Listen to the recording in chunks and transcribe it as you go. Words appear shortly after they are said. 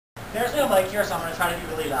There's no mic here, so I'm going to try to be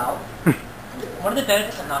really loud. One of the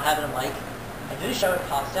benefits of not having a mic, I did a show at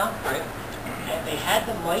Pottstown, right? And they had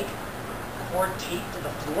the mic cord taped to the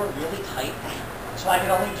floor really tight, so I could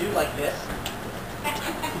only do like this. So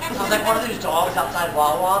I was like one of those dogs outside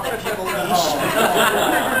Wawa that people leash.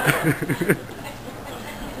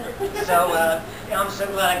 So, I'm so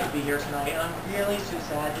glad I could be here tonight. I'm really so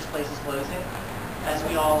sad this place is closing, as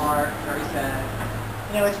we all are, very sad.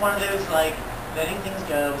 You know, it's one of those, like, letting things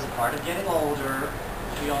go is a part of getting older,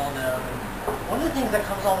 we all know. And one of the things that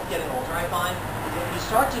comes on with getting older, I find, is that you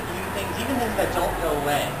start to view things, even things that don't go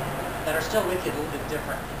away, that are still with you a little bit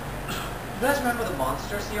different. You guys remember the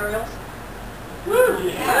Monster cereals? Woo!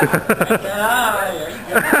 Yeah! Yeah, there you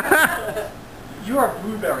go. You're a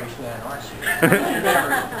Blueberry fan, aren't you?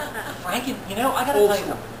 Blueberry. You know, I gotta tell you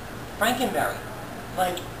something. Frankenberry.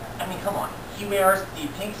 Like, I mean, come on. He wears the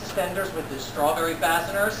pink suspenders with the strawberry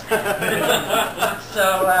fasteners.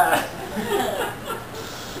 So,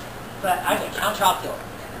 but I think Count Chocula.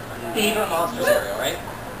 Favorite Monster cereal, right?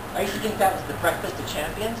 I used to think that was the breakfast of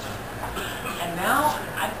champions. And now,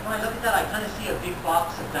 when I look at that, I kind of see a big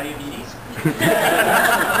box of diabetes.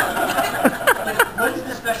 Like, what is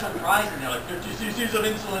the special prize? And they're like, 50 cc's of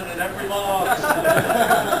insulin in every box.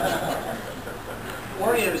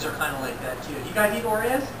 Oreos are kind of like that, too. You guys eat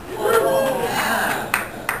Oreos? Yeah.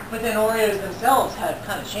 But then Oreos themselves have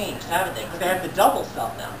kind of changed, haven't they? Because they have the double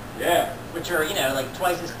stuff now. Yeah. Which are, you know, like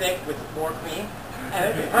twice as thick with more cream.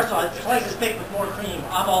 And first of all, it's twice as thick with more cream.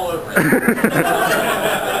 I'm all over it.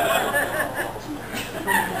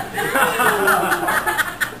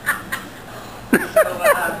 So,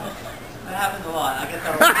 that happens a lot. I get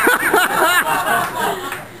that a lot.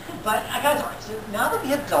 But I gotta tell you, so now that we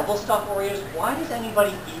have double stuffed Oreos, why does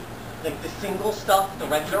anybody eat like the single stuff, the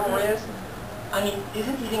regular Oreos? I mean,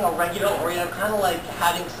 isn't eating a regular Oreo kind of like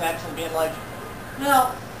having sex and being like,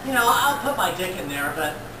 well, you know, I'll put my dick in there,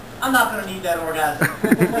 but I'm not going to need that orgasm.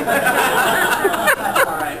 That's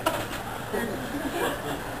all right.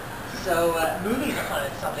 So movies are kind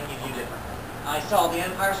of something you do different. I saw The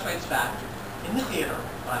Empire Strikes Back in the theater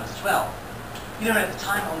when I was 12. You know, at the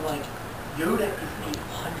time I'm like, Yoda is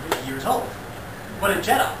 800 years old. What a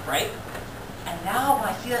Jedi, right? And now when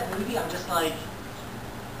I see that movie, I'm just like,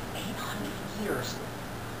 800 years.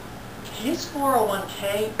 His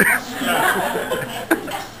 401k must be incredible.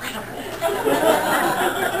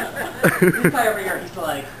 This guy over here, he's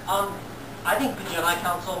like, I think the Jedi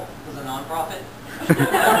Council was a non-profit.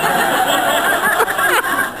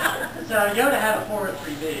 So Yoda had a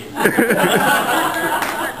 403b.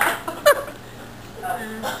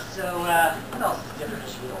 So, what else is different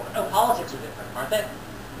this year? Oh, politics are different, aren't they?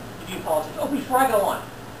 You view politics. Oh, before I go on,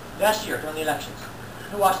 last year during the elections,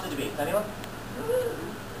 who watched the debates? Anyone?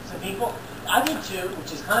 Some people? I did too,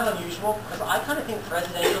 which is kind of unusual, because I kind of think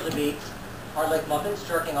presidential debates are like Muppets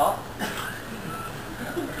jerking off.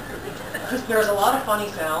 Because there's a lot of funny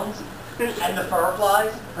sounds, and the fur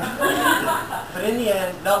flies, but in the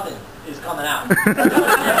end, nothing is coming out.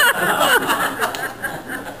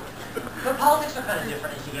 But politics are kind of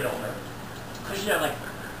different as you get older. Because, you know, like,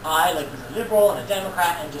 I was a liberal and a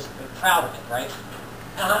Democrat and just proud of it, right?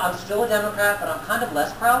 And I'm still a Democrat, but I'm kind of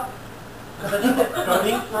less proud. Because I think that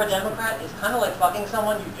voting for a Democrat is kind of like fucking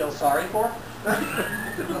someone you feel sorry for.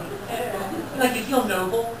 Like, you feel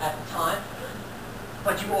noble at the time,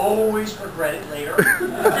 but you always regret it later.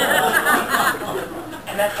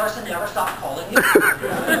 And that person never stopped calling you.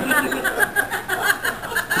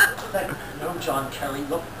 Like, no, John Kerry,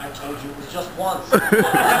 look, I told you it was just once.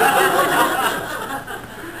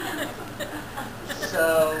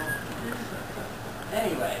 So,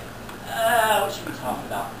 anyway, what should we talk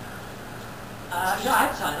about? No, I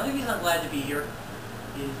have time. The only reason I'm glad to be here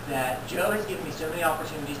is that Joe has given me so many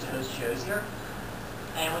opportunities to host shows here.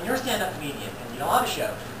 And when you're a stand-up comedian and you don't have a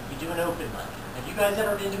show, you do an open mic. Have you guys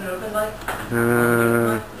ever been to an open mic?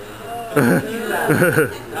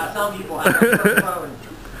 Some people have.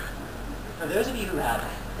 For those of you who have,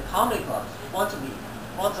 the comedy clubs, once a week,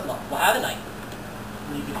 once a month, will have a night.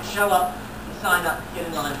 And you can show up, you sign up, get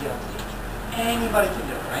in line, get on stage. Anybody can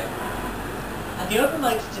do it, right? And the open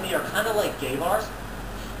mics to me are kind of like gay bars,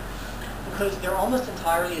 because they're almost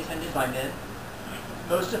entirely attended by men,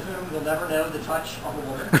 most of whom will never know the touch of a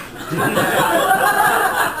woman.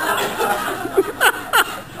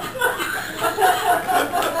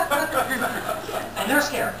 And they're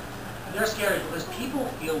scary. They're scary because people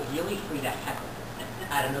feel really free to heckle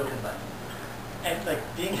at an open mic. And like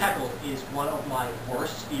being heckled is one of my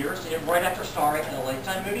worst fears. Right after starring in a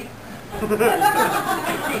Lifetime movie.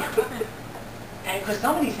 And because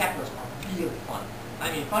some of these hecklers are really funny.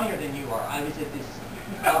 I mean, funnier than you are. I was at this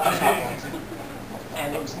coffee shop once,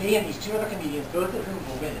 And it was me and these two other comedians, both of whom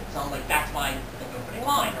were women. So I'm like, that's my opening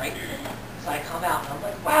line, right? So I come out and I'm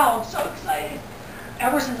like, wow, I'm so excited.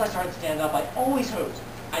 Ever since I started stand-up, I always hoped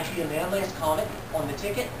I'd be a man-last comic on the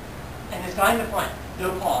ticket. And this guy in the front,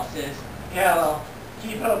 no pause, says, yeah, well,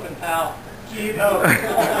 keep hoping, pal. Keep hoping.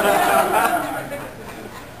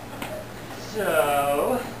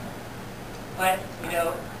 So, but, you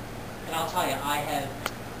know, and I'll tell you, I have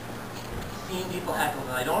seen people heckle,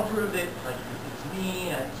 and I don't approve it, like, it's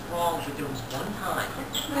mean, it's wrong, but there was one time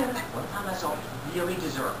I saw it really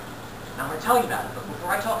deserved. Now, I'm going to tell you about it, but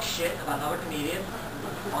before I talk shit about another comedian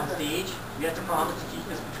on stage, we have to promise to keep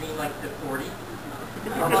this between, like, the 40.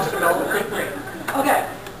 Okay,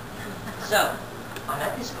 so, I'm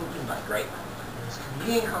at this open mic, right? And this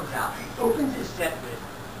comedian comes out, he opens his set with,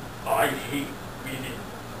 I hate women.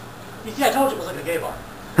 You see, I told you it was like a gay bar.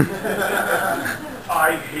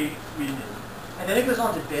 I hate women. And then it goes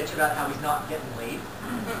on to bitch about how he's not getting laid.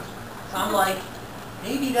 So I'm like,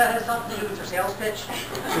 maybe that has something to do with your sales pitch.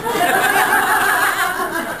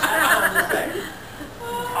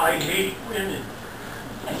 I hate women.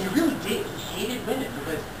 And he really did. He hated women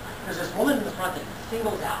because there's this woman in the front that he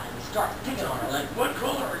singles out and he starts picking on her like, what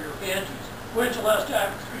color are your panties? When's your last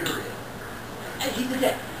active period? And he's a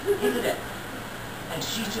dick. He's a dick. And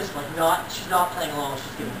she's just like she's not playing along.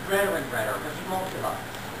 She's getting redder and redder, but she won't give up.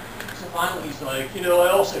 So finally he's like, you know, I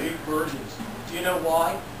also hate virgins. Do you know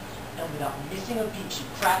why? And without missing a beat, she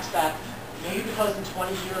cracks back, maybe because in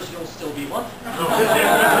 20 years you'll still be one.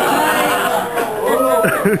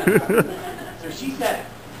 So she said it.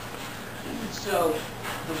 So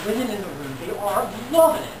the women in the room, they are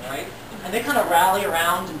loving it, right? And they kind of rally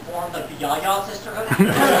around and form like the Yaya sisterhood.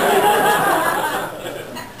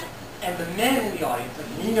 And the men in the audience, like,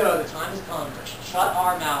 we know the time has come to shut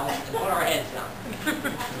our mouths and put our heads down.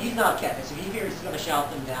 He's not getting it, so he figures he's going to shout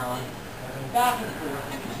them down. And back and forth.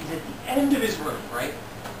 He's at the end of his room, right?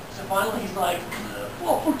 So finally he's like,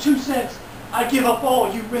 well, for 2 cents, I give up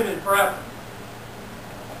all you women forever.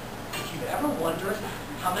 If you've ever wondered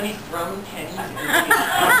how many thrown pennies it is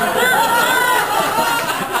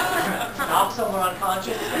to knock someone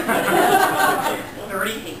unconscious,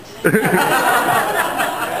 38.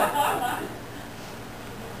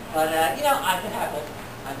 But, you know, I've been heckled.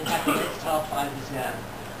 It's tough. I was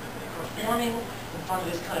performing in front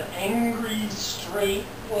of this kind of angry, straight,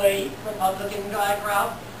 white Republican guy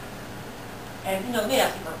crowd. And, you know, they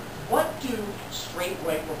ask me, what do straight,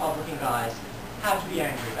 white Republican guys have to be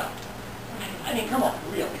angry about? I mean, come on,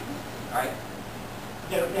 really, all right?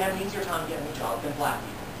 They have an easier time getting a job than black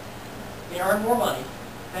people. They earn more money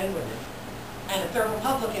than women. And if they're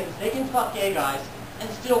Republicans, they can fuck gay guys and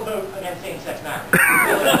still vote against same-sex marriage. So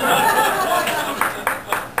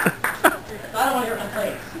I don't want to hear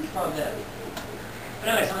complaints from them. But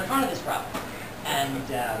anyway, so I'm in front of this crowd. And,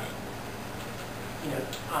 you know,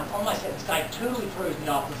 I'm on my set. This guy totally throws me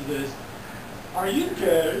off because he goes, are you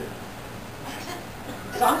gay?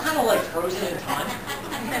 So I'm kind of like frozen in time.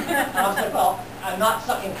 And I was like, well, I'm not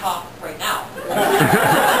sucking cock right now.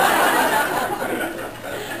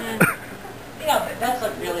 You know, that's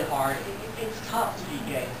like really hard. It's tough to be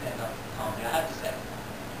gay in stand-up comedy, I have to say.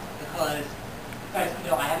 Because, guys, you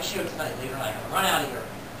know, I have a show tonight later and I have to run out of here.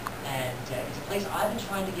 And it's a place I've been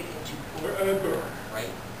trying to get into forever, right?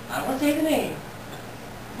 I don't want to say the name.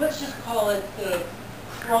 Let's just call it the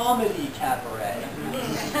Comedy Cabaret.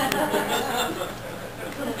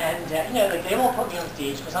 And, you know, like, they won't put me on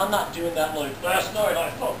stage because I'm not doing that, like, last night I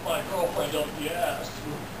fucked my girlfriend up the ass.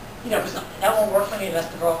 You know, because that won't work for me unless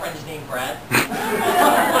the girlfriend is named Brad.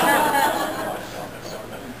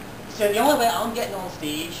 So the only way I'm getting on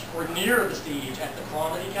stage, or near the stage at the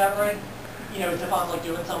Comedy Cabaret, you know, is if I'm, like,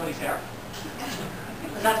 doing somebody's hair.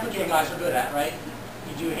 Because that's what gay guys are good at, right?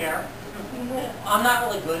 You do hair. I'm not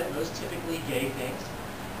really good at most typically gay things.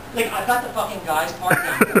 Like, I've got the fucking guy's part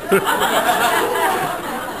down.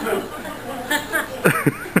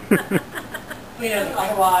 You know,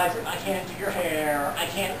 otherwise, I can't do your hair, I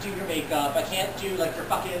can't do your makeup, I can't do, like, your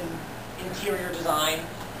fucking interior design.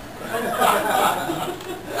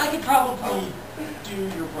 I could probably do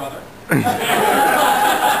your brother.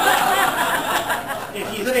 If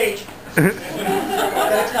he's of age.